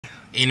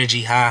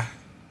Energy high.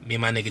 Me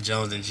and my nigga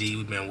Jones and G,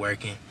 we been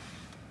working.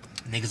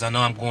 Niggas, I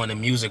know I'm going the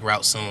music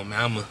route soon,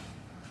 man. You know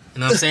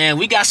what I'm saying?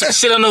 We got some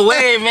shit on the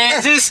way,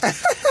 man. Just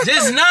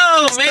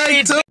know, man. We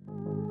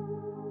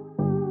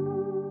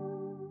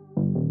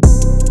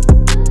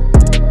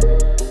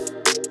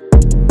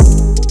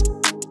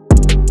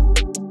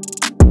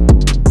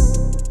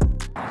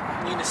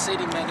in the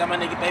city, man. Got my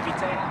nigga Baby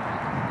Tay.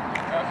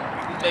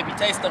 Baby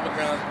Tay stuff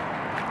around.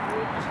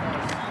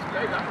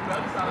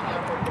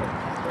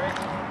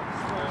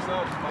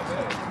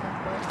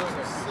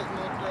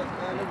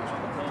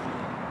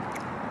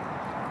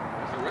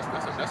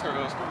 That's her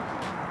spot.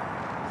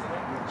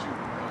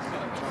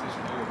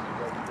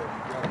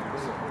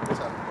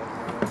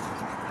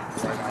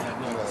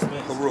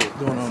 Roy.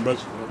 Going on,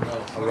 brother?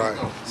 All right.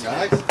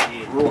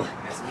 Roy.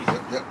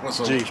 Yep. What's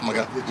up? G. Oh my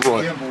God.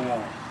 Roy. Gimbal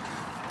on.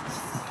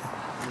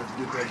 Let's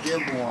get that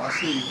gimbal on. I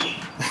see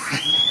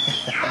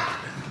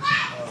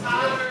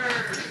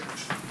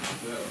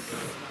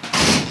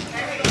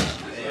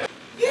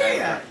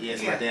Yeah,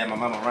 it's my dad, my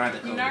mama Rhonda.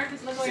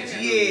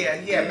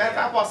 Yeah. Matter of fact,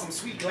 I bought some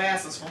sweet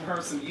glasses from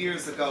her some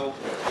years ago.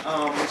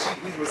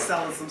 We were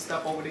selling some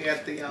stuff over there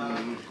at the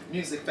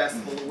music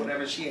festival or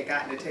whatever. She had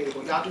gotten the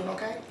table. Y'all doing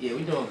okay? Yeah,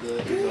 we doing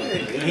good.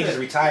 Good. He just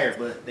retired,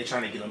 but they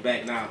trying to get him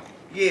back now.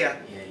 Yeah.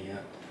 Yeah.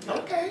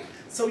 Okay.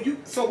 So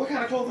what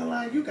kind of clothing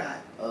line you got?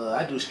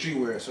 I do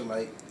streetwear, so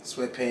like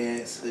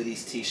sweatpants,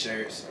 hoodies,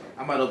 t-shirts.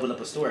 I might open up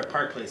a store at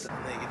Park Place.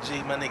 Nigga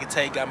G, my nigga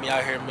Tay got me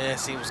out here, man.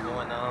 See what's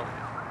going on.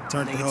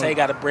 Nigga Tay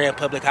got a brand,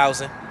 Public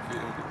Housing.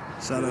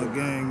 Shout out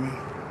gang, man.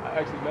 I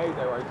actually made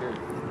that right there.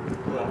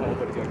 Put a whole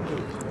bunch of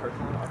clips. I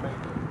made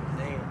that.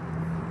 Damn.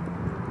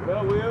 What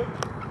up, Will?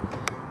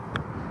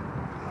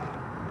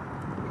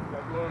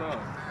 What's going on?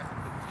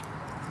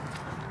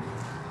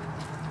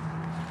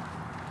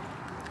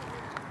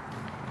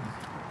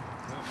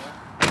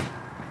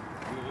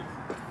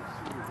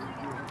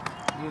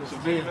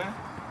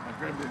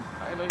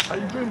 How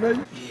you been, baby?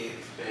 Yeah.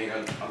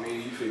 I mean,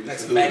 you feel me? Like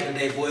some back in the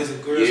day boys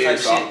and girls Yeah, type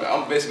so shit.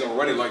 I'm basically gonna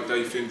run it like that.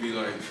 You feel me? Be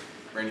like,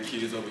 bring the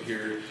kids over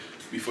here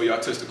before y'all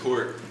touch the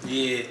court.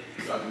 Yeah.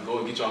 Y'all can go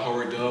and get y'all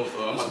homework done.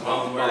 I'm about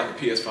to buy like a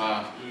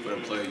PS5 for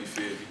them play. You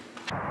feel me?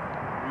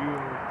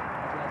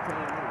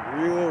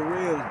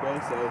 Real, bro.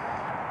 So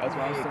that's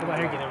why I'm Come out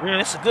here getting real.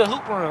 It's a good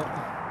hoop room.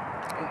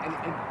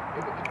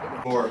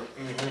 More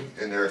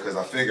in there because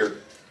I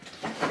figured,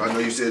 I know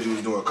you said you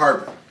was doing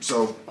carpet.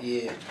 So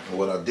Yeah.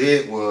 what I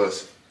did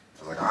was,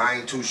 I was like, I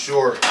ain't too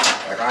sure.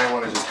 Like I ain't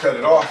want to just cut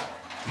it off.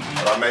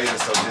 But I made it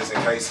so just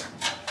in case,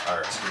 all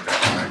right, screw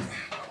that.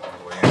 All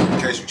the way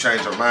in case you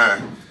change your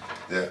mind,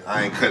 that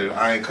I ain't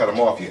cut them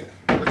off yet.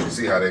 But you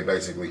see how they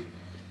basically,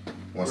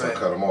 once I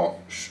cut them off,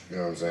 you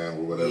know what I'm saying,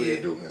 with whatever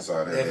you do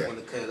inside that. Definitely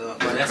want to cut it off.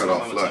 But that's what I'm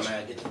talking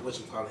about. Get the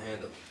whatchamacallit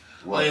handle.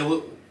 What?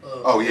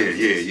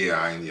 Yeah,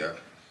 I ain't yet.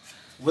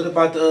 What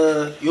about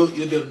the you'll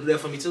be able to do that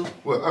for me too?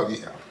 Well, oh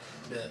yeah.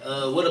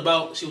 What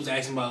about, she was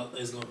asking about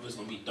it's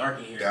gonna be dark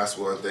in here. That's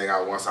one thing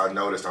once I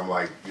noticed, I'm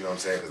like, you know what I'm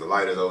saying, because the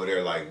light is over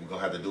there, like, we're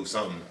gonna have to do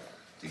something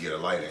to get a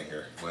light in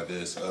here. Whether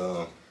it's,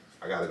 I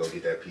gotta go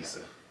get that piece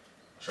of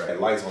track.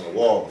 Lights on the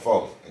wall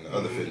before, in the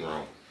other fitting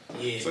room.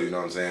 Yeah. So, you know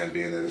what I'm saying,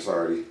 being that it's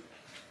already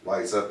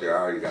lights up there,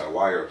 I already got a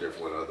wire up there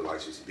for when the other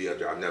lights used to be up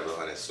there. I never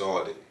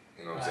uninstalled it,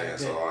 you know what I'm saying,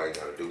 so I ain't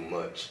gotta do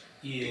much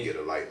to get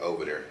a light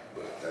over there,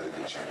 but that'll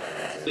get you.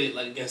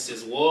 Like against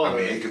this wall. I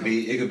mean, it could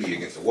be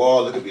against the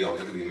wall. It could be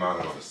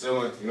mounted on the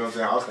ceiling. You know what I'm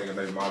saying? I was thinking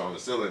maybe mount on the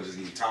ceiling, just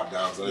get top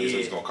down, so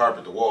it's gonna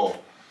carpet the wall.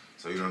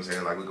 So you know what I'm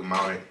saying? Like we can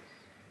mount it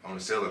on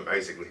the ceiling,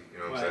 basically. You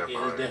know what I'm saying?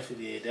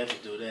 Yeah, definitely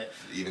do that.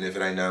 Even if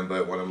it ain't nothing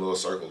but one of them little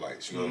circle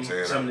lights. You know what I'm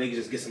saying? Some niggas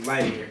just get some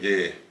light in here.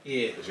 Yeah.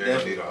 Yeah. But you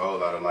ain't need a whole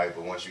lot of light.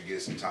 But once you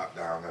get some top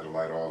down, that'll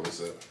light all this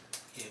up.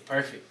 Yeah,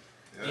 perfect.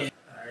 Yeah.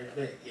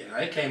 Alright, yeah,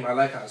 it came. I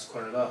like how it's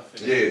cornered off.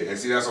 Yeah, and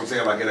see that's what I'm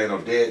saying. Like it ain't no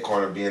dead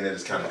corner, being that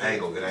it's kind of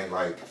angled. It ain't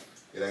like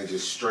it ain't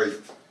just straight.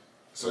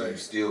 So you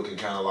still can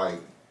kind of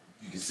like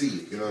you can see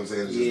it. You know what I'm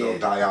saying? It just don't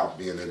die out,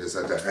 being that it's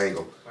at that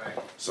angle. Right.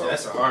 So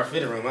that's a hard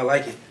fitting room. I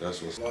like it.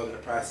 That's what's long in the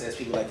process.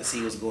 People like to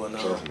see what's going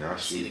on. Trust me, I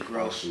see the shoot,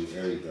 growth. I shoot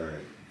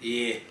everything.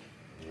 Yeah.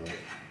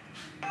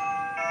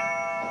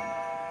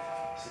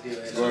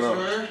 What's going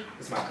on?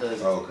 It's my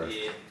cousin. Oh,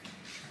 okay.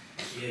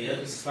 Yeah.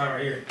 This is spot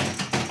right here.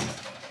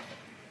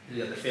 You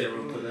got the fitting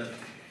room put up.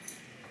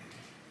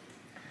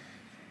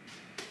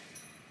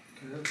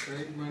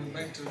 Okay, run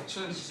back to the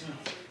church.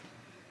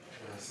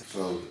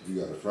 So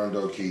you got a front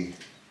door key,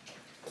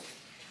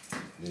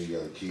 then you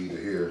got a key to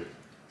here,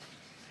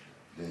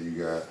 then you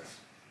got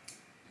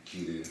the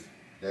key to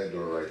that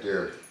door right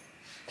there,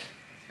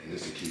 and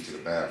this is the key to the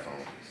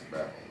bathroom. It's a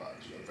bathroom lock.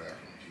 You got a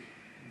bathroom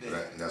key.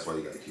 And that's why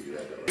you got the key to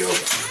that door.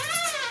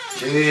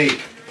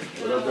 Key,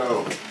 what up,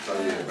 though? So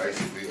yeah,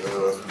 basically,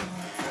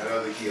 that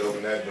other key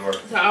open that door.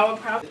 So I would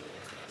probably.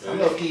 So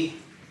low key,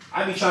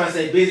 I be trying to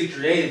stay busy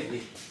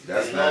creatively.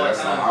 That's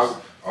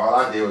all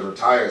I did was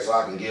retire so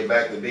I can get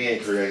back to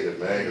being creative,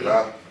 man. Cause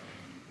I've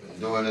been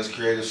doing this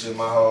creative shit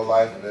my whole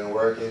life and been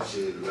working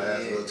shit the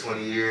last little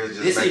 20 years.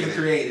 Just This even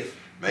creative.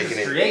 Making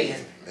it.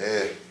 Creating.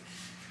 Yeah.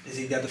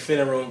 He got the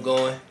fitting room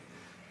going.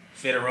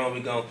 Fitting room, we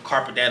gonna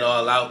carpet that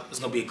all out. It's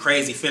gonna be a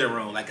crazy fitting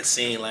room, like a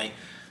scene, like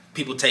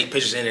people take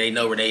pictures in and they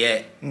know where they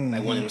at.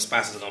 Like one of them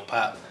spots is gonna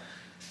pop.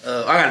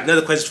 I got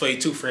another question for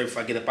you too, Fred,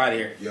 before I get up out of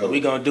here. But we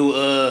gonna do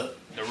the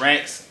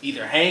racks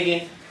either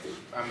hanging,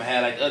 or I'm gonna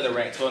have like other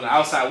racks. So on the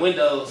outside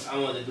windows, I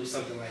want to do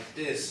something like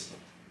this,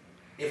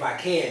 if I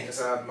can,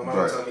 because my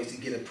mom told me to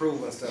get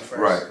approval and stuff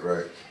first.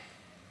 Right.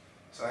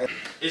 So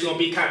it's gonna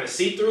be kind of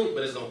see-through,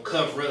 but it's gonna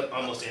cover up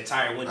almost the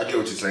entire window. I get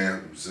what you're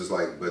saying. It's just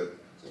like, but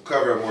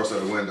cover up more so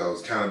the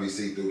windows, kind of be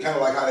see-through. Kind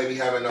of like how they be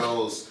having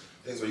those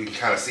things where you can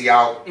kind of see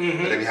out,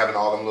 but they be having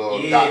all them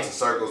little dots and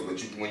circles,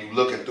 but when you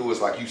looking through,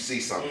 it's like you see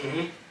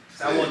something.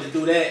 So I wanted to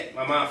do that.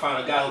 My mom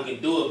found a guy who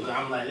can do it, but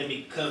I'm like, let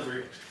me cover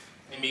it.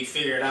 Let me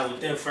figure it out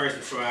with them first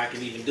before I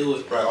can even do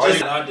it.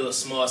 Right. I'll do a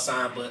small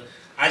sign, but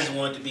I just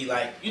wanted to be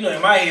like, you know,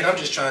 in my head, I'm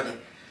just trying to,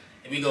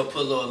 if we go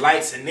put little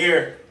lights in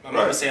there, my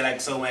mama said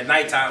like, so at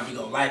nighttime we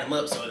gonna light them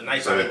up so the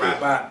nighttime they ride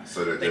by,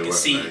 so that they can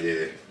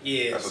see.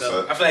 Yeah.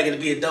 So I feel like it'll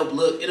be a dope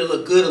look. It'll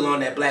look good along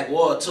that black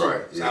wall too.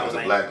 Right. So Yeah, I was the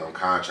like, black on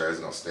contrast is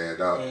gonna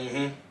stand out.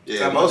 Yeah,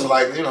 so most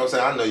like, you know what I'm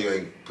saying, I know you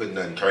ain't putting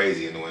nothing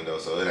crazy in the window,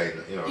 so it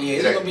ain't, you know. Yeah,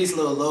 it's gonna be some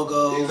little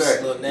logos,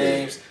 little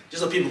names,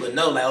 just so people can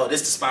know like, oh,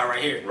 this is the spot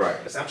right here. Right.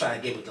 Because I'm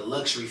trying to give it the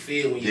luxury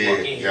feel when you walk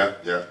in.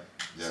 Yeah.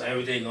 So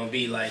everything gonna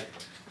be like,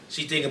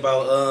 she think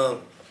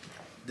about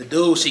the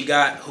dude she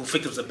got who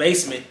fixed up the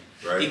basement.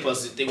 Right. He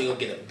supposed to think we gonna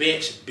get a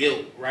bench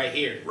built right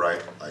here. Right,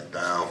 like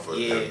down for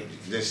them.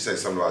 Then she said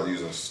something about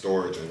using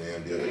storage and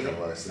then be able to come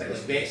like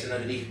a bench and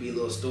underneath be a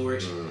little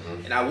storage.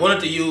 And I wanted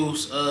to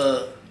use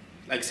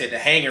like I said, the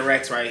hanging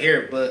racks right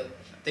here, but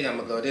I think I'm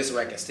gonna go this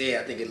rack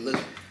instead. I think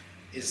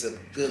it's a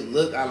good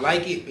look. I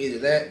like it. Either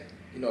that,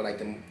 you know, like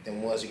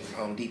them ones you get from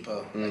Home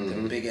Depot, like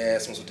them big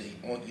ass ones with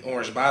the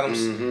orange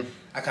bottoms.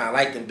 I kind of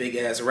like them big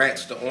ass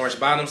racks with the orange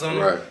bottoms on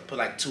them. Right. Put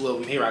like 2 of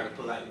them here. I could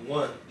put like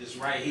one just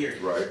right here.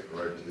 Right,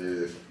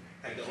 yeah.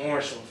 Like the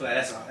orange one.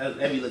 I feel like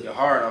that be looking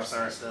hard off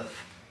certain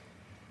stuff.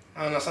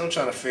 I don't know, so I'm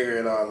trying to figure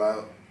it all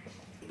out.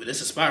 But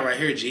it's a spot right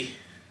here, G.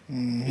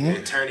 You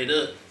gotta turn it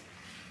up.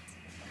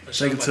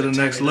 Take it to the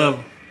next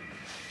level.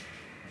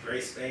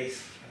 Great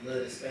space. I love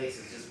this space.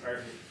 It's just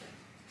perfect.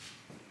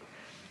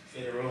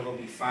 Fitting room gonna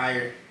be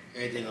fire.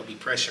 Everything gonna be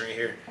pressure in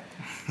here.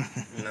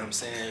 You know what I'm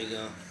saying? We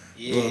gonna,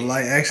 Little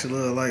light, actually,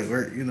 little light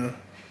work, you know.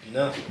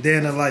 Day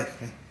in the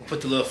life. We'll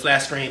put the little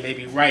flat screen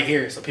maybe right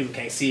here so people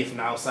can't see it from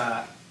the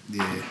outside.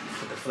 Yeah.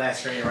 Put the flat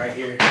screen right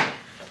here.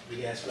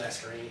 Big ass flat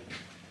screen.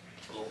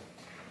 Cool.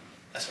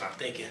 That's what I'm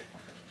thinking.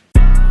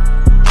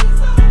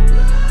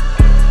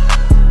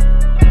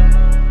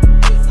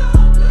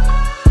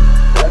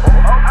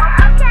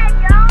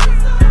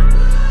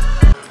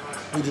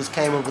 We just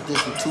came up with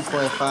this in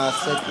 2.5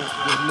 seconds.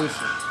 Just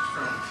listen.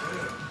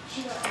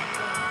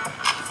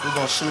 We're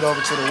gonna shoot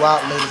over to the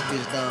rock, lay this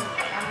bitch down.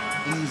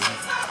 Easy.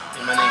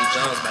 And my nigga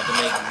Jones about to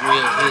make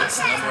real hits,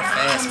 no more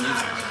fast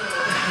music.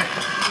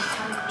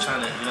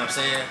 Trying to, you know what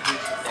I'm saying?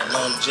 That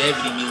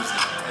longevity music.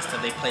 That stuff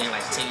they playing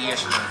like 10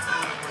 years from now.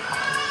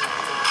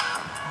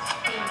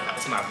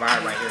 That's my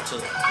vibe right here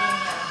too.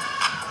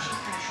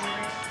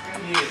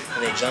 And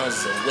then Jones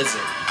is a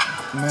wizard.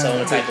 Man. So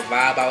the type of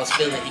vibe I was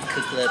feeling, he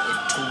cooked it up in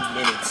 2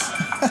 minutes.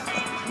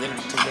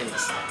 Literally 2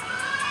 minutes.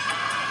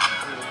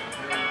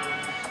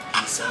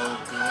 He's so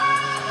good.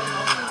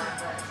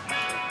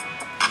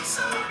 He's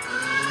so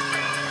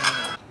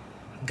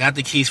good. Got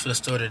the keys for the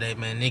store today,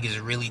 man. Niggas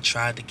really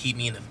tried to keep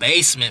me in the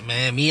basement,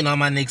 man. Me and all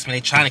my niggas, man,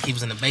 they trying to keep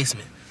us in the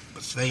basement.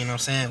 But today, you know what I'm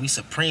saying? We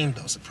Supreme,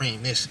 though.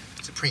 Supreme this.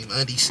 Supreme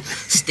undies.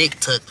 Stick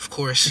tuck, of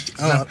course.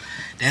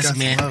 That's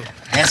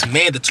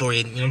mandatory,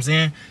 you know what I'm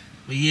saying?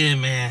 But yeah,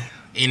 man.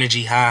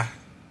 Energy high.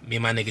 Me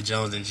and my nigga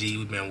Jones and G,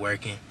 we been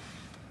working.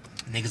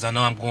 Niggas, I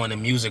know I'm going the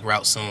music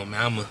route soon,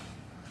 man. You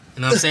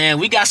know what I'm saying?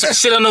 We got some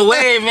shit on the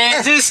way,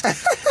 man. Just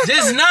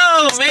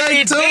know,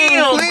 man.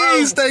 Damn,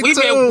 please,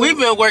 bro. We've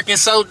been working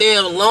so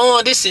damn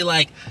long. This shit,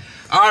 like,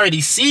 I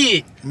already see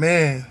it.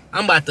 Man.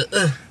 I'm about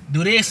to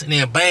do this, and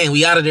then bang,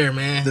 we out of there,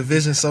 man. The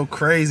vision's so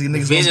crazy.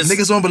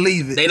 Niggas won't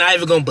believe it. They not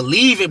even gonna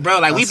believe it, bro.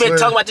 Like, we've been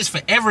talking about this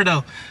forever,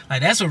 though.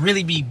 Like, that's what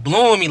really be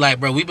blowing me.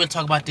 Like, bro, we've been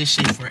talking about this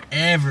shit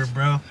forever,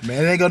 bro.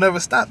 Man, it ain't gonna never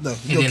stop, though.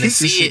 You gonna keep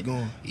this shit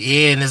going.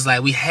 Yeah, and it's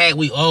like,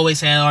 we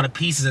always had all the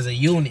pieces as a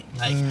unit.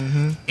 Like,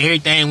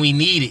 everything we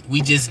needed.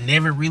 We just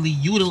never really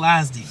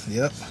utilized it.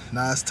 Yep.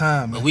 Now it's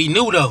time, man. But we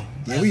knew, though.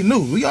 Yeah, we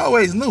knew. We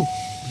always knew.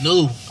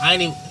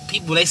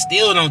 People, they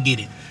still don't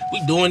get it. We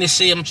doing this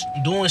shit, I'm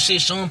doing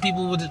shit, showing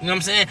people, you know what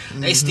I'm saying?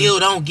 They still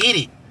don't get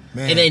it.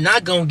 Man. And they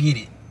not gonna get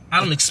it. I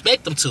don't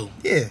expect them to.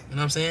 Yeah. You know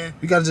what I'm saying?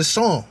 You gotta just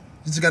show them.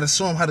 You just gotta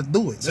show them how to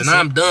do it. So now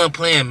I'm done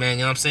playing, man,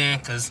 you know what I'm saying?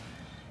 Because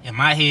in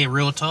my head,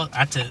 real talk,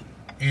 I tell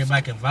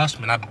everybody can vouch,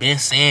 man, I've been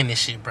saying this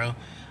shit, bro.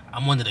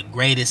 I'm one of the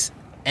greatest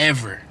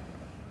ever.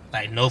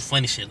 Like, no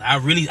funny shit. I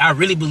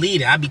really believe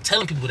it. I be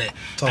telling people that.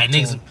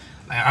 Niggas,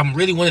 like, I'm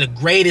really one of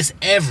the greatest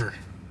ever.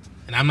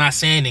 And I'm not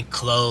saying in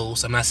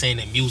clothes, I'm not saying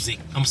in music,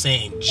 I'm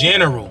saying in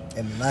general.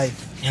 In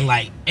life. And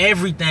like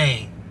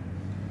everything.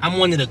 I'm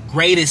one of the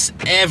greatest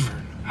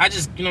ever. I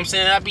just, you know what I'm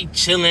saying, I be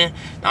chilling.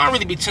 I don't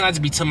really be chilling, I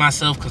just be to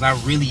myself because I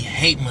really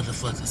hate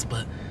motherfuckers.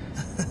 But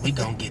We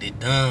gonna get it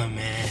done,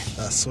 man.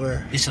 I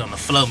swear. This shit on the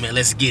floor, man.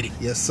 Let's get it.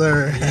 Yes,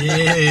 sir.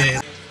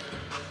 Yeah.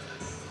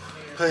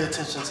 Pay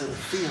attention to the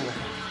feeling.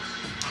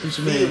 What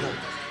you mean? Feeling.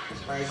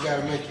 Like, it's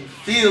gotta make you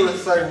feel a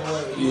certain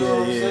way. You know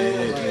what I'm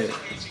saying? Like,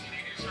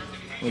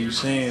 What you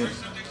saying?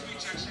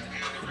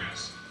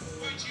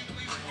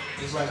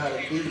 it's like how the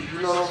beat,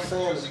 you know what I'm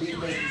saying? The beat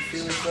make you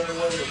feel a certain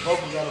way. The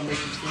vocal gotta make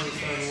you feel a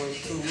certain way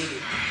too with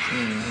it.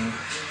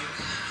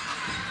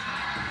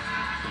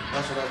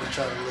 That's what I be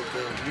trying to look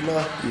at, you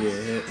know?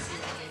 Yeah.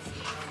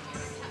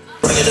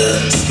 Look at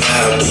the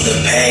smile through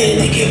the pain,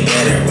 it get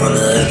better on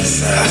the other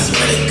side. I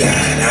swear to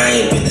God, I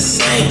ain't been the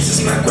same since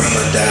my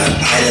grandma died.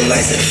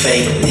 Idolize and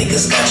fake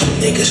niggas, got you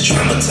niggas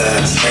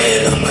traumatized.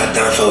 Praying on my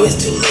downfall, it's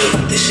too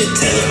late, this shit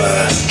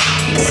televised.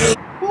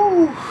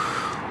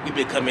 We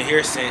been coming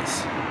here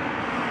since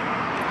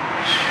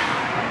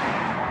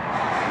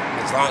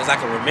as long as I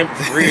can remember,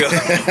 for real.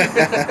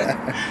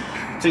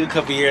 Took a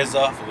couple years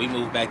off and we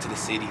moved back to the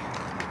city.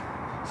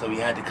 So we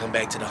had to come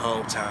back to the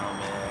hometown,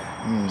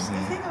 man.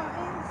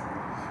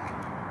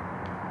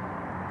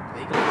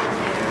 They go.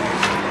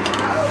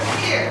 Oh,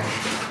 yeah.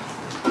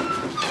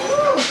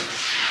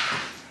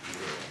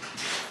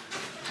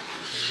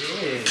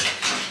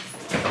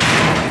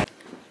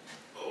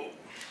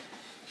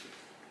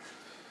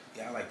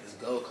 Yeah, I like this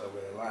gold cover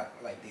a lot.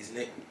 I like these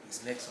necks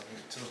on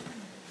here too.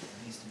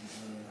 These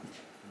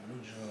new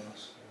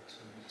jaws.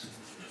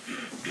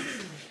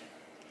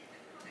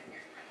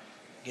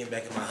 Getting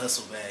back in my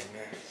hustle bag, man. You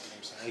know what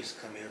I'm saying? I used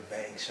to come here,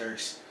 bang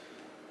shirts,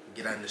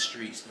 get out in the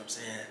streets, you know what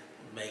I'm saying?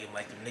 Make them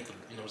like the nickel,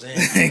 you know what I'm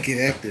saying?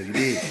 Get active, you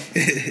did.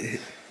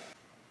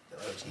 The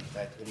OG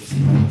factor. Let me see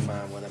if I can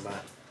find one of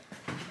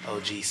my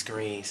OG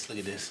screens. Look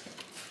at this.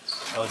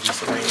 OG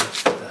screen,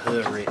 the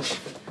Hood Rich.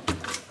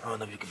 I don't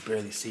know if you can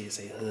barely see it,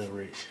 say Hood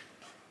Rich.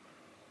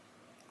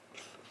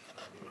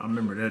 I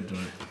remember that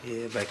joint.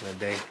 Yeah, back in the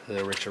day,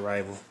 Hood Rich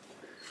Arrival.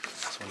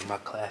 It's one of my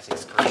classic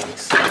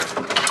screens.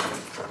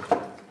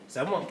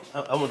 So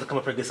I want to come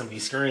up here and get some of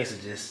these screens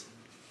and just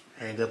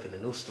hang up in the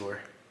new store.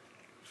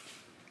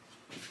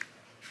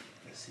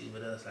 Let's see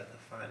what else I can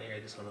find here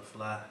just on the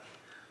fly.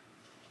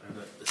 I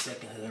got the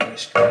second Hood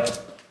Rich screen.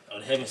 Oh,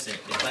 the heaven set,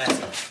 the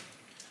classic.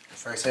 The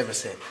first heaven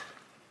set.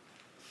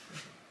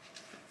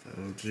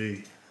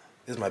 OG.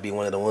 This might be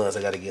one of the ones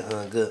I gotta get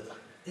hung up.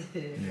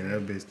 Yeah,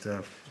 that bitch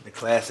tough. The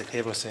classic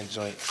heaven sent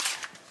joint.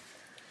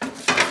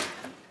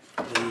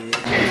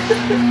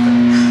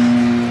 Yeah.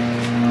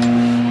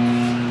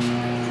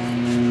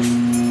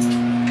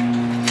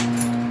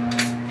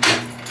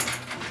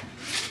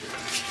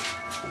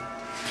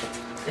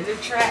 In the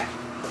trap.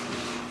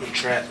 The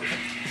trap.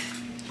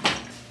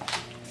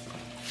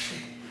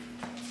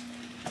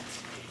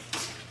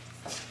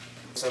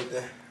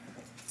 Something.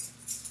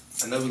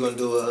 I know we're gonna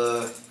do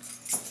a.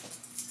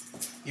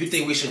 You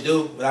think we should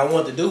do? What I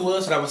wanted to do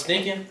was what I was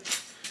thinking.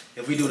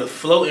 If we do the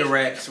floating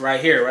racks right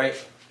here, right,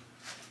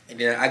 and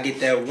then I get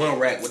that one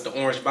rack with the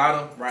orange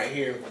bottom right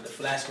here with the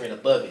flat screen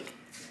above it.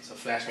 So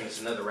flat screen is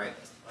another rack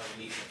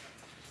underneath it.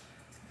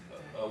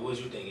 What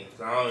was you thinking?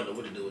 'Cause I don't know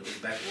what to do with this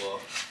back wall.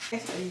 So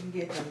you can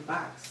get them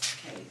box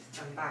case,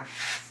 some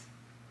boxes.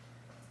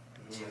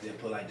 And then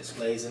put like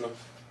displays in them,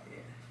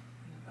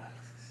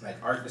 Boxes. like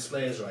art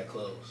displays or like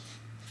clothes.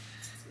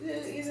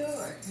 Yeah, either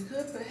or. You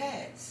could put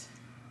hats.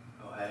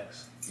 Oh,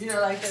 hats. You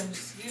know, like them.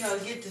 You know,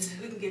 we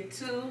can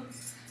get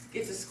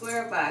get the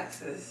square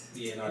boxes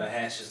Yeah, no, the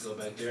hats just go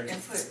back there.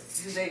 and put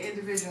their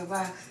individual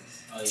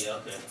boxes. Oh yeah,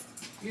 okay.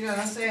 You know what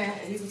I'm saying?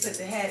 And you can put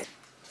the hat.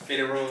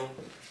 Fitting room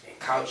and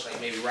couch like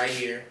maybe right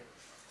here,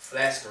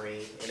 flat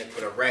screen, and then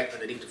put a rack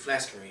underneath the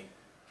flat screen.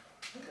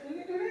 Okay,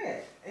 you can do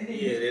that. And then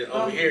Yeah, then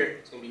over here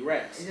it's gonna be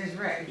racks. It's just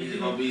rack. We either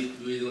gonna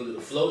do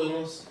the floating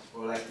ones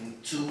or like the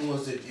two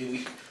ones that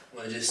we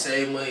wanna just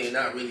save money and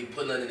not really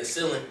put nothing in the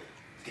ceiling.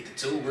 Get the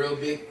two real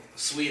big,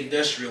 sweet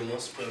industrial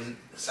ones, put them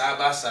side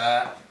by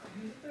side.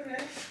 You can do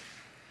that.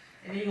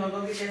 And then you gonna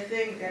go get that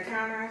thing, that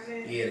counter I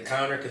said? Yeah, the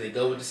counter, because they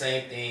go with the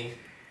same thing.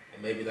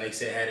 And maybe, like I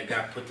said, had a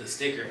guy put the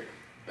sticker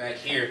back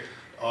here,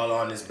 all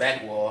on this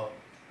back wall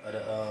of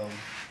the,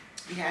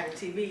 Behind the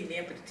TV, and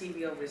then put the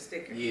TV over the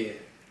sticker. yeah.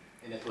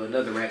 And then put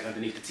another rack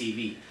underneath the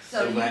TV.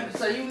 So you I'm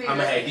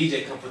gonna have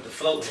DJ come put the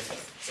float in.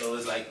 So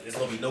it's like, there's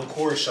gonna be no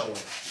cord showing.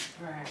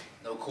 Right.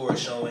 No cord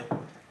showing.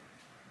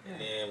 Yeah.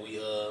 And then we,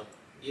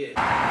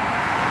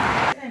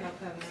 yeah. There ain't no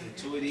cover on And here.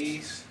 two of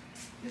these.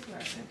 This is what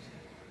I sent you.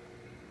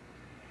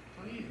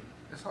 Oh yeah,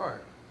 that's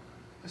hard.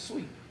 That's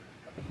sweet.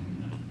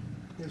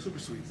 Yeah, super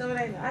sweet. So it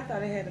ain't, I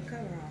thought it had a cover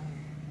on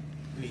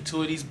here. We need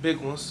two of these big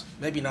ones.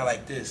 Maybe not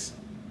like this.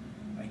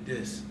 Like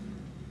this.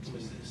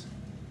 What is this?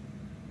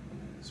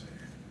 This right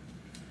here.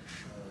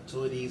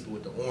 Two of these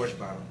with the orange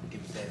bottom.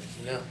 Give it that,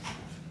 you know.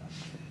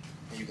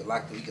 And you can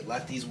we could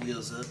lock these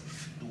wheels up.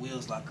 The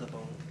wheels lock up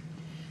on.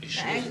 Now,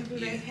 actually, do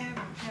they have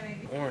them?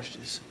 Can they? Orange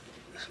just.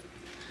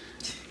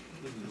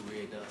 Look at the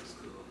red dogs.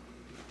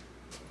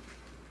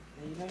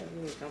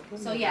 Cool.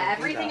 So yeah,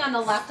 everything on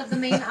the left of the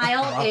main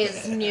aisle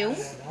is new.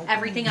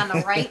 Everything on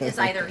the right is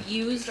either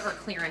used or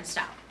clearanced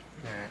out.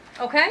 Alright.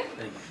 Okay?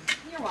 Thank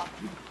you. You're You're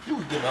welcome. You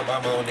can get my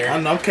mama on there.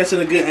 I'm catching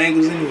the good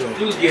angles anyway.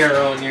 You can get her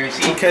on there.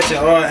 She I'm catching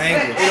all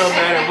angles. It don't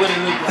matter what it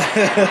looks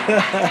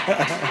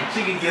like.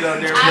 She can get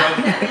on there, bro. I'll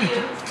tell you.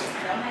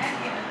 Don't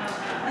have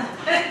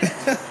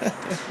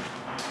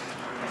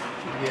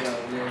Get on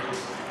there.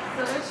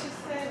 So what she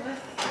said was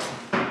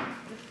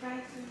the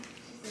pricing?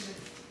 She said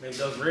Maybe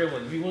those real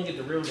ones. If you want to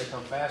get the real ones that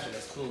come faster,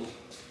 that's cool.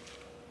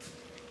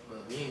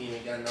 But we ain't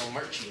even got no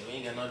merch yet. We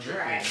ain't got no drip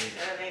right. yet. So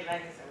it ain't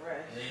like it's a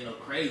rush. It ain't no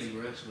crazy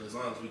rush, but as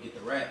long as we get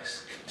the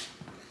racks.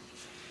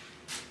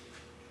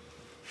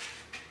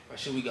 Or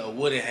should we go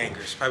wooden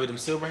hangers? Probably them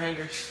silver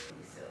hangers.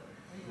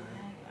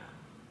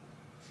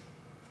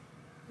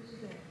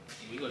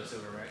 We go to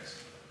silver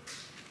racks.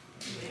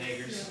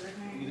 Hangers.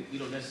 We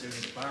don't necessarily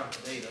need to buy them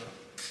today though.